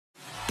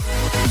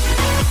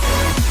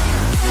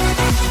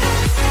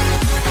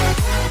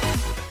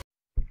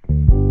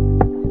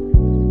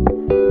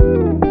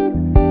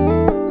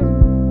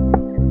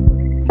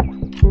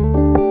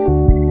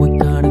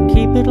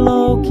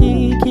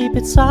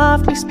it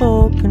softly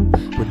spoken,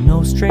 with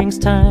no strings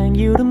tying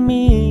you to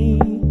me.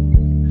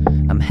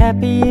 I'm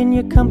happy in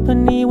your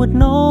company with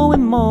no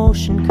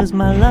emotion, 'cause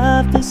my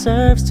love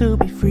deserves to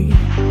be free.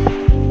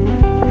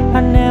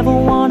 I never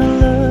wanna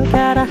look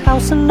at a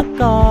house in the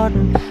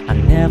garden, I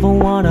never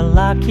wanna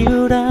lock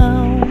you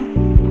down.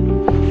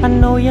 I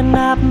know you're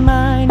not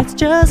mine, it's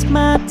just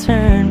my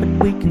turn, but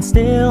we can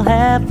still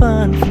have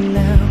fun for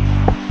now.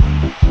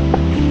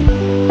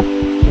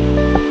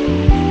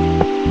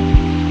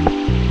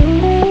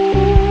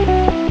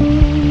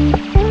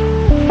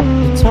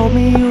 You told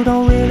me you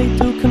don't really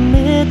do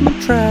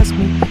commitment, trust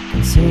me,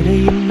 consider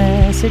your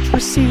message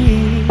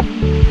received.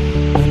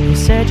 When you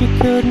said you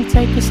couldn't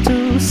take us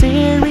too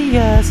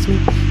seriously,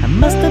 I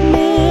must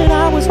admit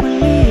I was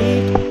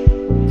relieved.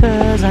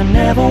 'Cause I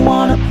never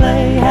wanna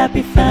play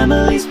happy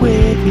families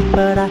with you,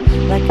 but I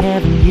like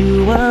having you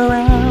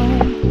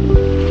around.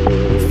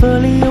 I'm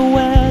fully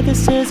aware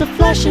this is a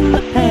flash in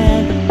the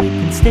pan, but we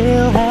can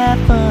still have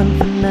fun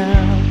for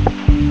now.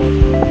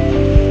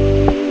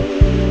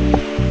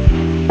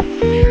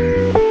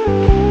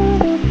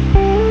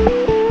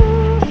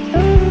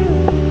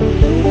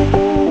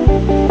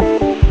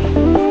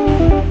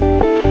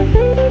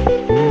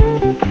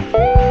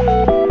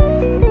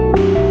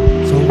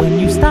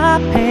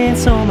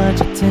 So much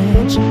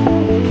attention,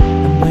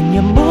 and when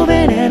you're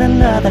moving in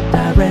another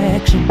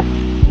direction,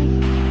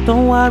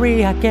 don't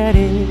worry, I get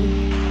it.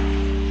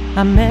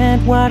 I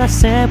meant what I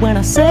said when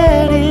I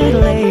said it,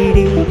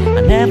 lady.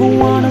 I never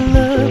wanna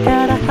look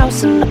at a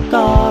house in the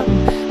garden,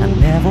 I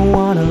never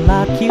wanna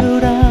lock you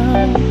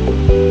down.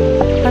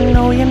 I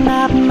know you're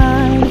not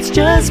mine, it's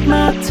just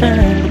my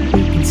turn, but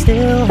we can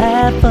still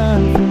have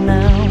fun for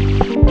now.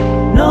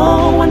 No,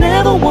 I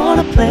never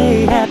wanna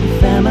play happy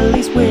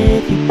families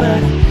with you,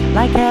 but I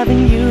like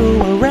having you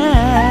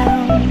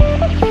around.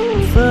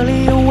 I'm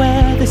fully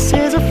aware this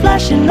is a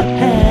flash in the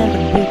pan,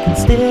 but we can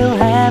still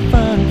have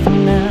fun for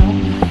now.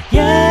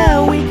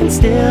 Yeah, we can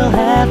still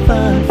have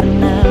fun for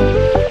now.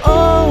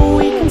 Oh,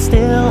 we can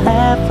still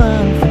have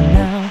fun for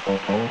now.